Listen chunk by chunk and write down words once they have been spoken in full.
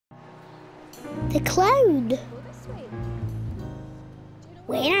The clown.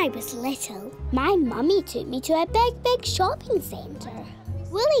 When I was little, my mummy took me to a big shopping centre.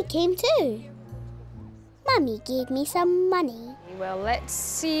 Wolly came too. Mummy gave me some money. Well, let's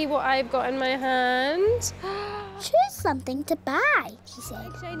see what I've got in my hand. Choose something to buy, she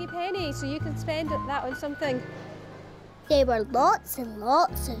said. Shiny penny, so you can spend that on something. There were lots and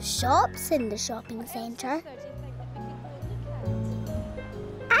lots of shops in the shopping centre.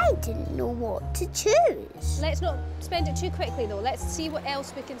 I didn't know what to choose. Let's not spend it too quickly, though. Let's see what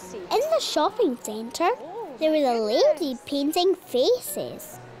else we can see. In the shopping centre, there was a lady painting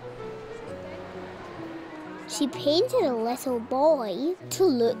faces. She painted a little boy to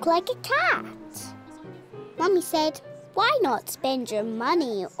look like a cat. Mummy said, why not spend your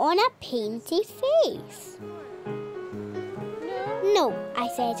money on a painty face? No, I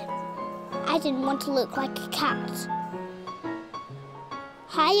said. I didn't want to look like a cat.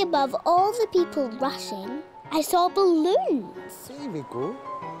 High above all the people rushing, I saw balloons. Here we go.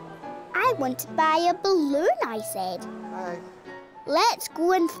 I want to buy a balloon, I said. Hi. Let's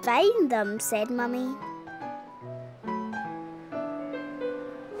go and find them, said Mummy.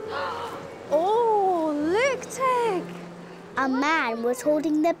 Oh, look, Tig! A man was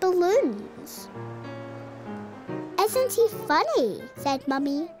holding the balloons. Isn't he funny? Said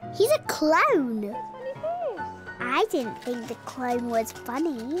Mummy. He's a clown. I didn't think the clown was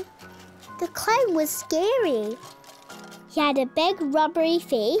funny. The clown was scary. He had a big rubbery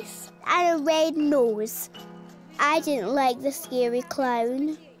face and a red nose. I didn't like the scary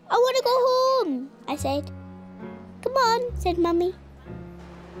clown. I want to go home, I said. Come on, said Mummy.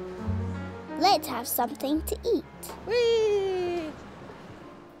 Let's have something to eat. Whee!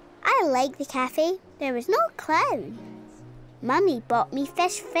 I like the cafe. There was no clown. Mummy bought me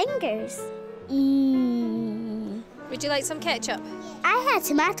fish fingers. Would you like some ketchup? I had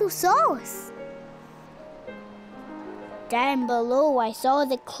tomato sauce. Down below, I saw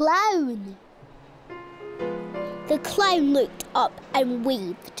the clown. The clown looked up and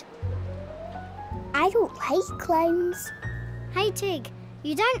waved. I don't like clowns. Hey, Tig,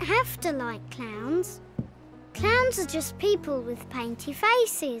 you don't have to like clowns. Clowns are just people with painty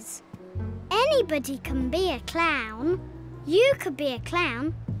faces. Anybody can be a clown. You could be a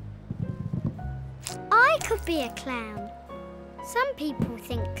clown. I could be a clown. Some people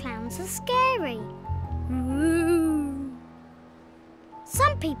think clowns are scary. Ooh.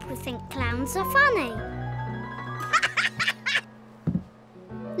 Some people think clowns are funny.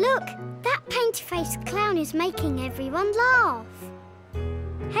 Look, that painty-faced clown is making everyone laugh.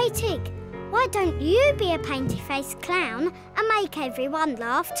 Hey, Tig, why don't you be a painty-faced clown and make everyone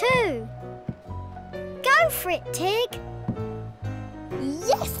laugh too? Go for it, Tig.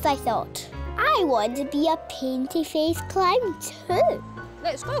 Yes, I thought. I want to be a painty-faced clown too.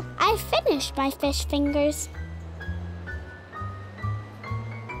 Let's go. I finished my fish fingers.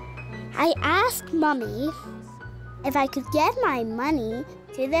 I asked Mummy if I could give my money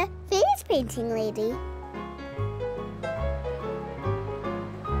to the face painting lady.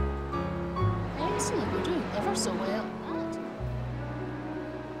 Excellent, you're doing ever so well.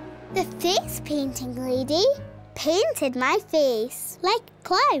 The face painting lady painted my face like a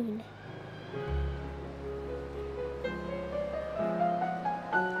clown.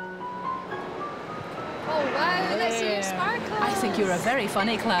 Oh, wow, let's see your sparkles. I think you're a very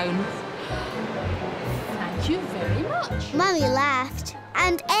funny clown. Thank you very much. Mummy laughed,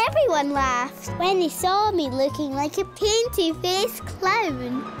 and everyone laughed when they saw me looking like a painty-faced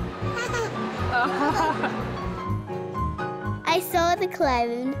clown. I saw the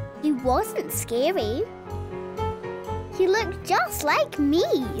clown. He wasn't scary. He looked just like me.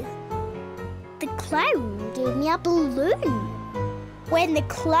 The clown gave me a balloon. When the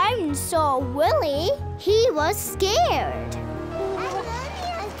clown saw Wolly, he was scared.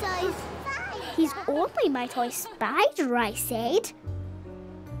 He's only my toy spider, I said.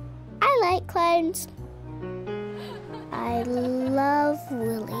 I like clowns. I love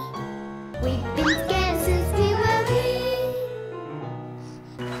Wolly. We've been scared since we were wee.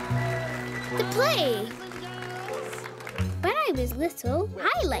 The play. When I was little,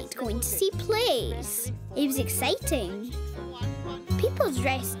 I liked going to see plays. It was exciting. People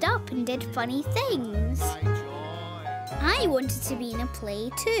dressed up and did funny things. I wanted to be in a play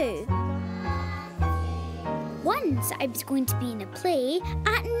too. Once I was going to be in a play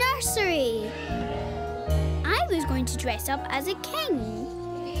at nursery. I was going to dress up as a king.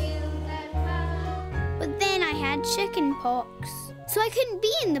 But then I had chicken pox, so I couldn't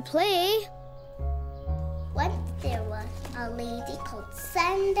be in the play. Once there was a lady called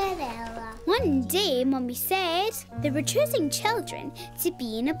Cinderella. One day, Mummy said they were choosing children to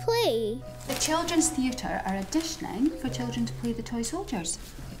be in a play. The Children's Theatre are auditioning for children to play the toy soldiers.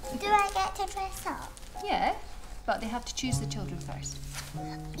 Do I get to dress up? Yeah, but they have to choose the children first.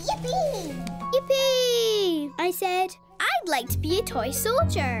 Yippee! Yippee! I said, I'd like to be a toy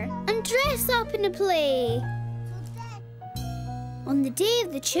soldier and dress up in a play. On the day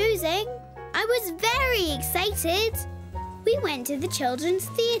of the choosing, I was very excited. We went to the Children's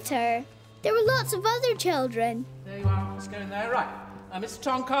Theatre. There were lots of other children. There you are. Let's go in there. Right. Mr.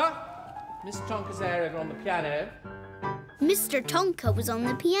 Tonka. Mr. Tonka's there over on the piano. Mr. Tonka was on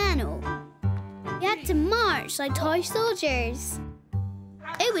the piano. We had to march like toy soldiers.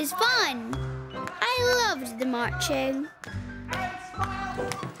 It was fun. I loved the marching.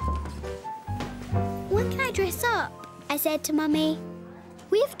 When can I dress up? I said to Mummy.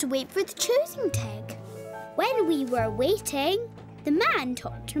 We have to wait for the choosing tag. When we were waiting, the man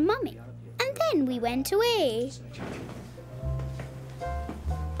talked to Mummy, and then we went away.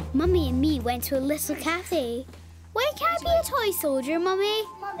 Mummy and me went to a little cafe. When can I be a toy soldier, Mummy?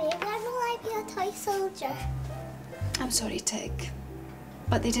 Mummy, when will I be a toy soldier? I'm sorry, Tig,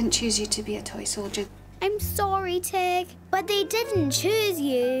 but they didn't choose you to be a toy soldier. I'm sorry, Tig, but they didn't choose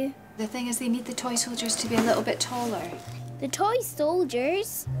you. The thing is, they need the toy soldiers to be a little bit taller. The toy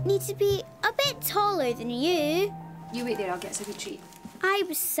soldiers need to be a bit taller than you. You wait there, I'll get us a good treat. I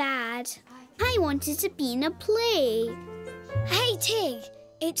was sad. I wanted to be in a play. Hey, Tig,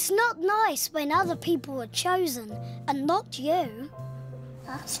 it's not nice when other people are chosen and not you.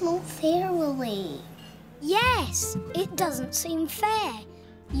 That's not fair, Wolly. Yes, it doesn't seem fair.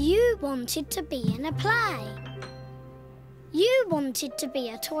 You wanted to be in a play. You wanted to be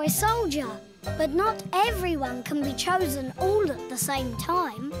a toy soldier, but not everyone can be chosen all at the same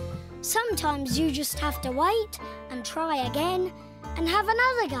time. Sometimes you just have to wait and try again and have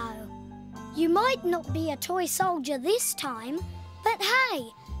another go. You might not be a toy soldier this time, but hey,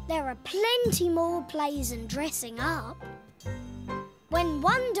 there are plenty more plays and dressing up. When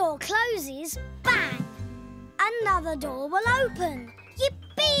one door closes, bang! Another door will open.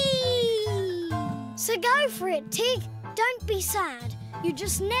 Yippee! So go for it, Tig. Don't be sad. You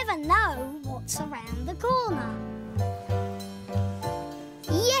just never know what's around the corner.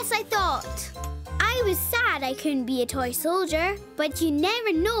 Yes, I thought. I was sad I couldn't be a toy soldier, but you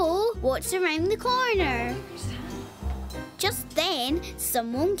never know what's around the corner. Just then,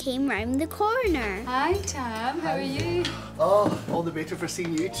 someone came round the corner. Hi, Tam. How are you? Oh, all the better for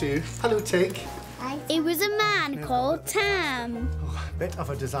seeing you too. Hello, Tig. It was a man called Tam. Oh, bit of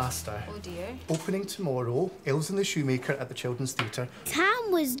a disaster. Oh, dear. Opening tomorrow, Elves and the Shoemaker at the Children's Theatre.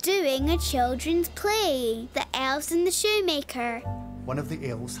 Tam was doing a children's play, The Elves and the Shoemaker. One of the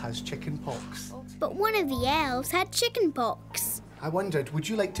elves has chicken pox. But one of the elves had chicken pox. I wondered, would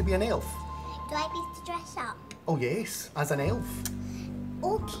you like to be an elf? Do I need to dress up? Oh yes, as an elf.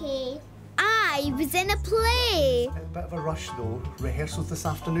 Okay. I was in a play. A bit of a rush though. Rehearsals this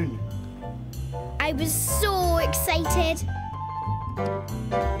afternoon. I was so excited.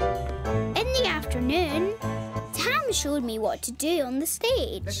 In the afternoon, Tam showed me what to do on the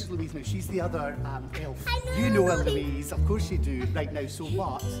stage. This is Louise now. She's the other elf. I know You know her, Louise. Louise. Of course you do. Right now, so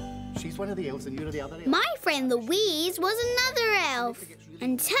what? She's one of the elves and you're the other elf. My friend Louise was another elf,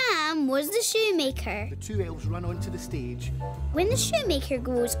 and Tam was the shoemaker. The two elves run onto the stage. When the shoemaker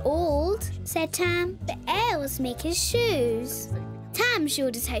grows old, said Tam, the elves make his shoes. Tam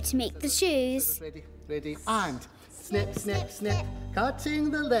showed us how to make the shoes. Ready, ready, and snip, snip, snip.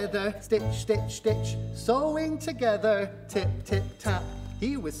 Cutting the leather, stitch, stitch, stitch. Sewing together, tip, tip, tap.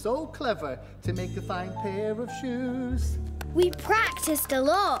 He was so clever to make a fine pair of shoes. We practiced a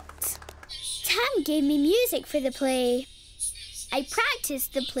lot. Tam gave me music for the play. I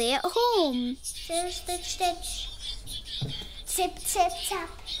practiced the play at home. Stitch, stitch, stitch. Tip, tip, tap.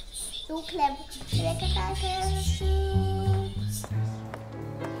 So clever to make a fine pair of shoes.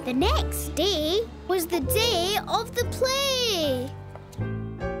 The next day was the day of the play.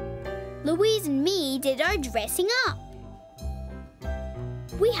 Louise and me did our dressing up.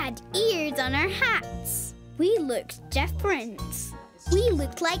 We had ears on our hats. We looked different. We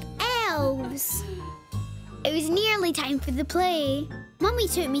looked like elves. It was nearly time for the play. Mummy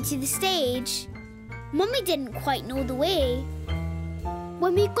took me to the stage. Mummy didn't quite know the way.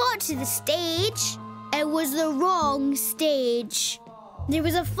 When we got to the stage, it was the wrong stage. There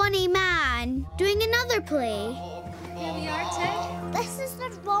was a funny man doing another play. Here we are, Tig. This is the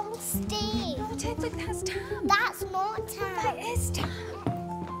wrong stage. Oh, Tig, look, that's Tam. That's not Tam. That is Tam.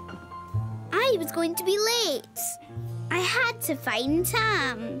 I was going to be late. I had to find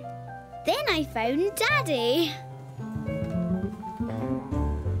Tam. Then I found Daddy.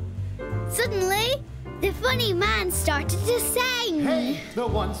 Suddenly, the funny man started to sing. Hey, there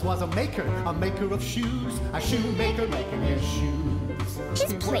once was a maker of shoes, a shoemaker making his shoes.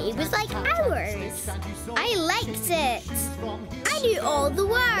 His play was like ours. I liked it. I knew all the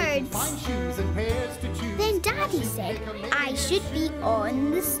words. Then Daddy said I should be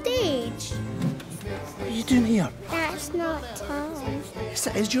on the stage. What are you doing here? That's not Tom. Yes,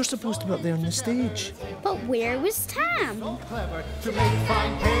 it is. You're supposed to be up there on the stage. But where was Tam? Clever to make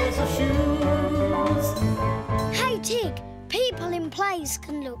fine pairs of shoes. Hey, Tig, people in plays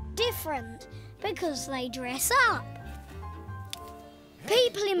can look different because they dress up.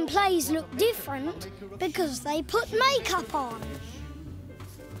 People in plays look different because they put makeup on.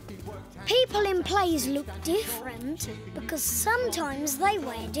 People in plays look different because sometimes they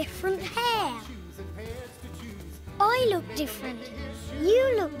wear different hair. I look different,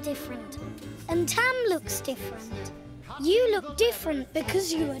 you look different, and Tam looks different. You look different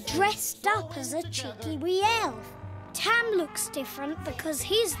because you are dressed up as a cheeky wee elf. Tam looks different because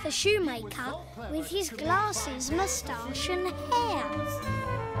he's the shoemaker with his glasses, moustache and hair.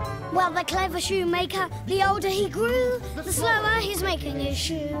 Well, the clever shoemaker, the older he grew, the slower he's making his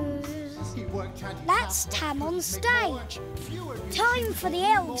shoes. That's Tam on stage. Time for the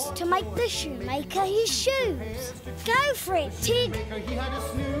elves to make the shoemaker his shoes. Go for it, Tig.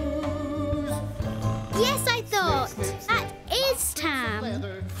 Yes, I thought. That is Tam.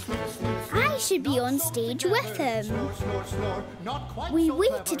 I should be on stage with him. We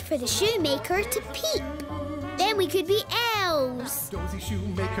waited for the shoemaker to peep. Then we could be elves. Dozy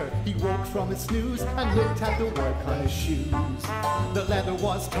shoemaker, he woke from his snooze and looked at the work on his shoes. The leather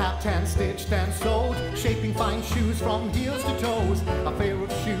was tapped and stitched and sewed, shaping fine shoes from heels to toes. A pair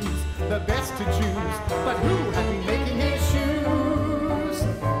of shoes, the best to choose. But who had been making his shoes?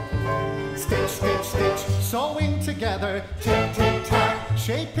 Stitch, stitch, stitch, sewing together. Tick, tick, tap,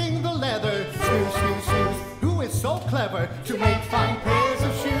 shaping the leather. Snooze, snooze, snooze. Who is so clever to make fine pairs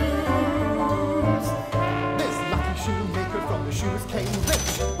of shoes? This lucky shoemaker from the shoes came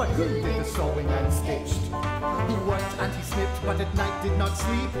rich. But who did the sewing and stitched? He worked and he snipped, but at night did not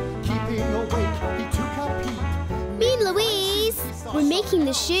sleep. Keeping awake, he took a peep. Me and Louise were making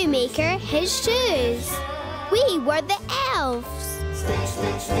the shoemaker his shoes. We were the elves. Stitch,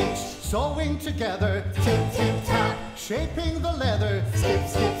 stitch, stitch, sewing together. Tick, tick, tap, shaping the leather. Skip,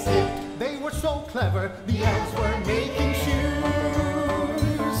 skip, skip. They were so clever, the elves were making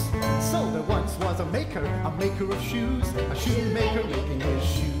shoes. So there once was a maker of shoes, a shoemaker making his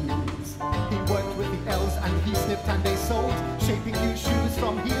shoes. He worked with the elves and he snipped and they sewed, shaping new shoes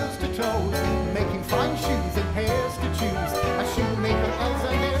from heels to toes, making fine shoes and pairs to choose. A shoemaker, elves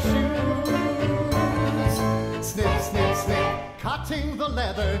and their shoes. Snip, snip, snip, cutting the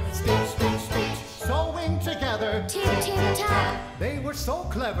leather. Stitch, stitch, stitch, sewing together. Tip, tip, tap. They were so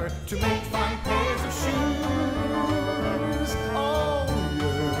clever to make fine pairs of shoes. Oh,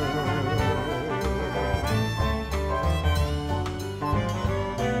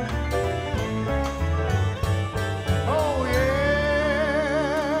 oh, yeah.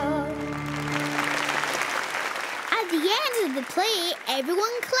 At the end of the play,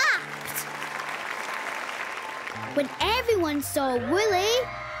 everyone clapped. When everyone saw Wolly,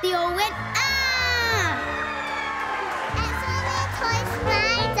 they all went, ah!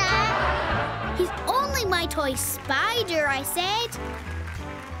 He's only my toy spider, I said.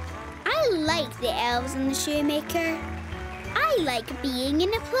 I like the elves and the shoemaker. I like being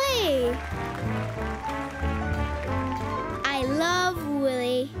in a play. I love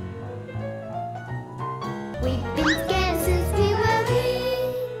Wolly. We've been together since we were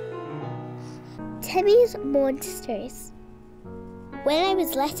wee. Timmy's monsters. When I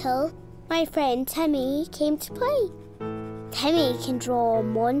was little, my friend Timmy came to play. Timmy can draw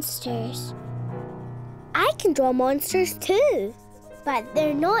monsters. I can draw monsters too, but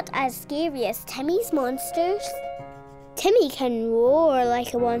they're not as scary as Timmy's monsters. Timmy can roar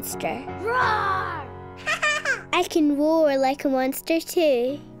like a monster. Roar! I can roar like a monster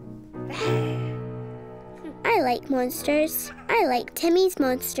too. I like monsters. I like Timmy's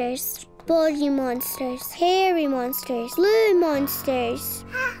monsters. Body monsters, hairy monsters, blue monsters.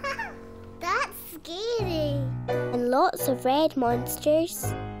 That's scary. And lots of red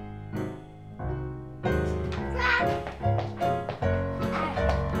monsters.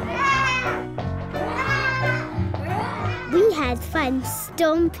 We had fun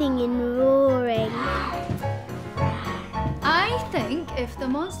stomping and roaring. I think if the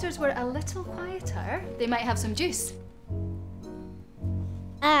monsters were a little quieter, they might have some juice.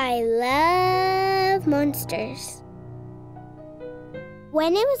 I love monsters.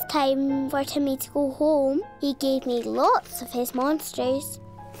 When it was time for Timmy to go home, he gave me lots of his monsters.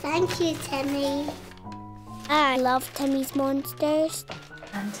 Thank you, Timmy. I love Timmy's monsters.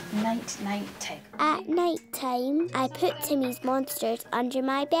 And night, night, Tig. At night time, I put Timmy's monsters under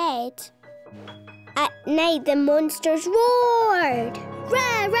my bed. At night, the monsters roared.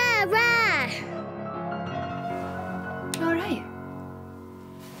 Rah, rah, rah. All right.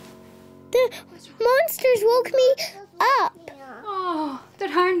 The monsters woke me up. Oh,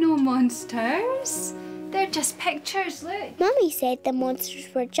 there are no monsters. They're just pictures, look. Mummy said the monsters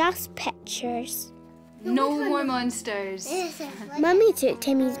were just pictures. No more monsters. Mummy took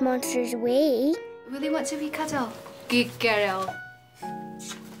Timmy's monsters away. Willie wants a wee cuddle. Good girl.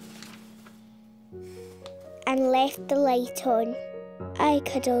 And left the light on. I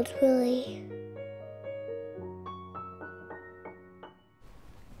cuddled Wolly.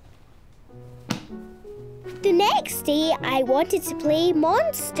 The next day, I wanted to play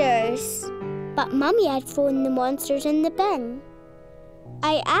monsters. But Mummy had thrown the monsters in the bin.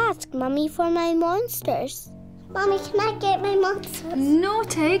 I asked Mummy for my monsters. Mummy, can I get my monsters? No,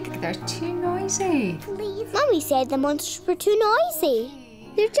 Tig, they're too noisy. Please. Mummy said the monsters were too noisy.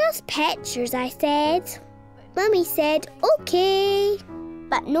 They're just pictures, I said. Mummy said, okay.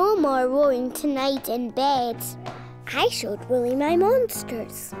 But no more roaring tonight in bed. I showed Wolly my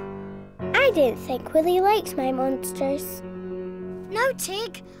monsters. I didn't think Wolly liked my monsters. No,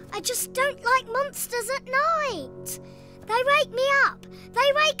 Tig. I just don't like monsters at night. They wake me up.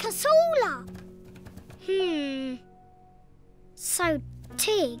 They wake us all up. So,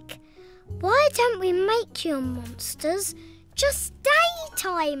 Tig, why don't we make your monsters just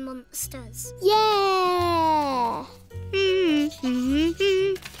daytime monsters? Yeah!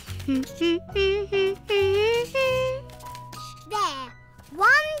 There,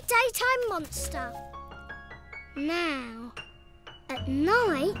 one daytime monster. Now, at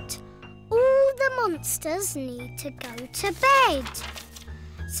night, all the monsters need to go to bed.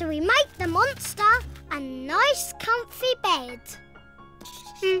 So we make the monster a nice comfy bed.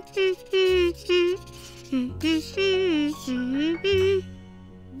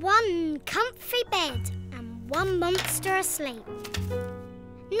 One comfy bed and one monster asleep.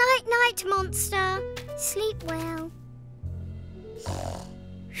 Night, night, monster. Sleep well.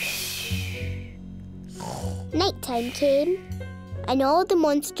 Nighttime came, and all the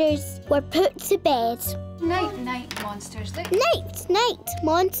monsters were put to bed. Night, night, monsters. Look. Night, night,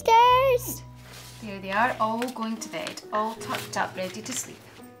 monsters! There they are, all going to bed, all tucked up, ready to sleep.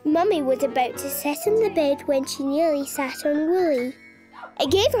 Mummy was about to sit in the bed when she nearly sat on Wolly. I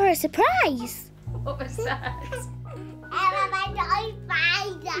gave her a surprise. What was that? My toy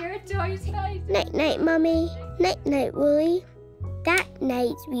spider. Your toy spider. Night, night, Mummy. Night, night, Wolly. That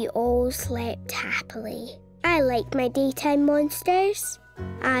night we all slept happily. I like my daytime monsters.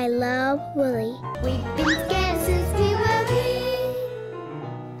 I love Wolly. We've been scared since we were wee.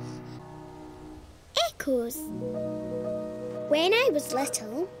 Echoes. When I was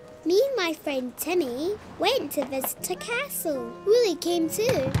little, me and my friend Timmy went to visit a castle. Wolly came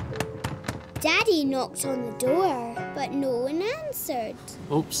too. Daddy knocked on the door, but no one answered.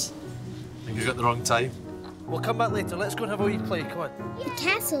 Oops. I think you got the wrong time. We'll come back later. Let's go and have a wee play. Come on. The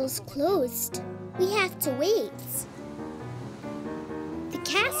castle's closed. We have to wait. The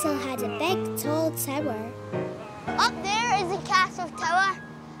castle had a big, tall tower. Up there is the castle tower.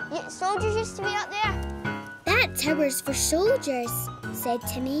 Soldiers used to be up there. That tower's for soldiers, said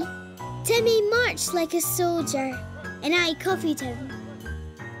Timmy. Timmy marched like a soldier, and I copied him.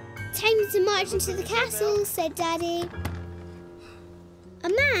 Time to march into the castle, said Daddy. A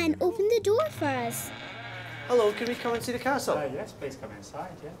man opened the door for us. Hello, can we come and see the castle? Yes, please come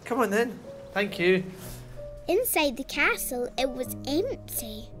inside, yeah. Come on then. Thank you. Inside the castle, it was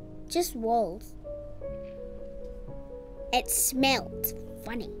empty. Just walls. It smelled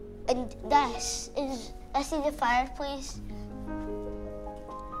funny. And this is the fireplace.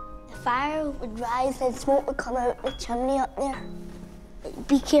 The fire would rise and smoke would come out the chimney up there.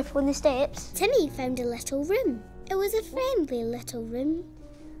 Be careful on the steps. Timmy found a little room. It was a friendly little room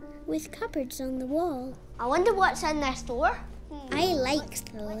with cupboards on the wall. I wonder what's in this door. I liked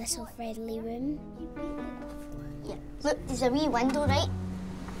the little friendly room. Yeah. Look, there's a wee window, right?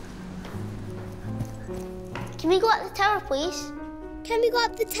 Can we go up the tower, please? Can we go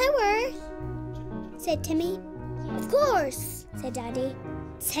up the tower? Said Timmy. Of course, said Daddy.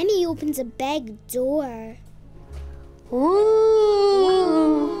 Timmy opens a big door.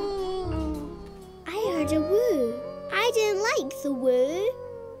 Ooh. I heard a woo. I didn't like the woo.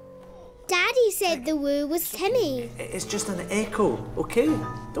 Daddy said the woo was Timmy. It's just an echo, okay?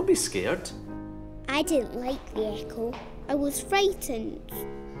 Don't be scared. I didn't like the echo. I was frightened.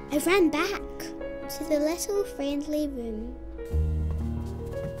 I ran back to the little friendly room.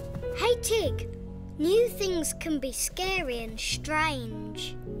 Hey, Tig. New things can be scary and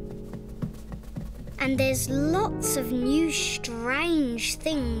strange. And there's lots of new strange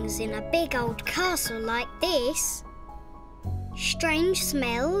things in a big old castle like this. Strange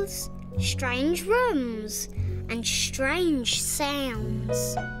smells, strange rooms, and strange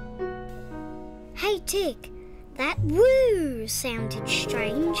sounds. Hey, Tig, that woo sounded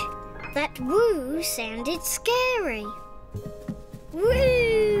strange. That woo sounded scary.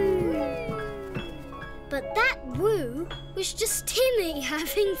 Woo! But that woo was just Timmy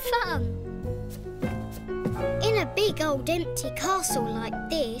having fun. In a big old empty castle like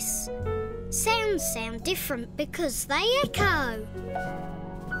this, sounds sound different because they echo.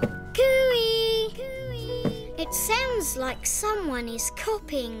 Cooey! It sounds like someone is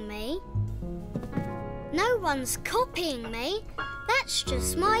copying me. No one's copying me. That's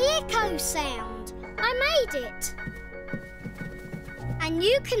just my echo sound. I made it. And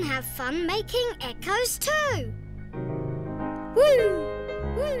you can have fun making echoes too. Woo!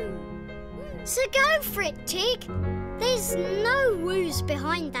 Woo! So go for it, Tig. There's no woos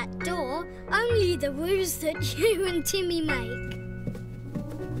behind that door, only the woos that you and Timmy make.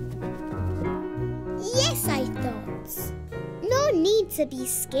 Yes, I thought. No need to be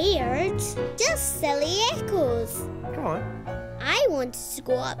scared. Just silly echoes. Come on. I wanted to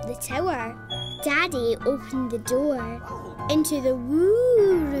go up the tower. Daddy opened the door into the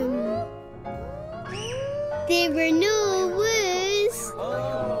woo room. There were no woos.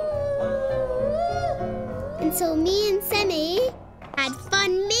 And so me and Sammy had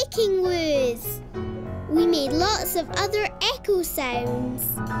fun making woos. We made lots of other echo sounds.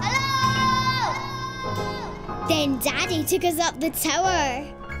 Hello! Then Daddy took us up the tower.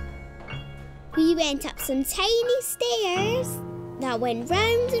 We went up some tiny stairs that went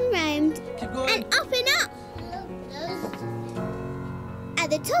round and round and up and up. At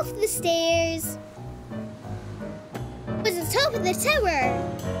the top of the stairs was the top of the tower.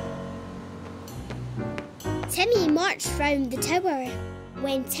 Timmy marched round the tower.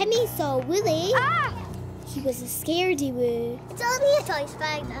 When Timmy saw Wolly, he was a scaredy-woo. It's only a toy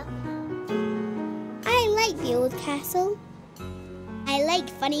spider. I like the old castle. I like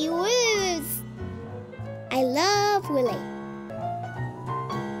funny woos. I love Wolly.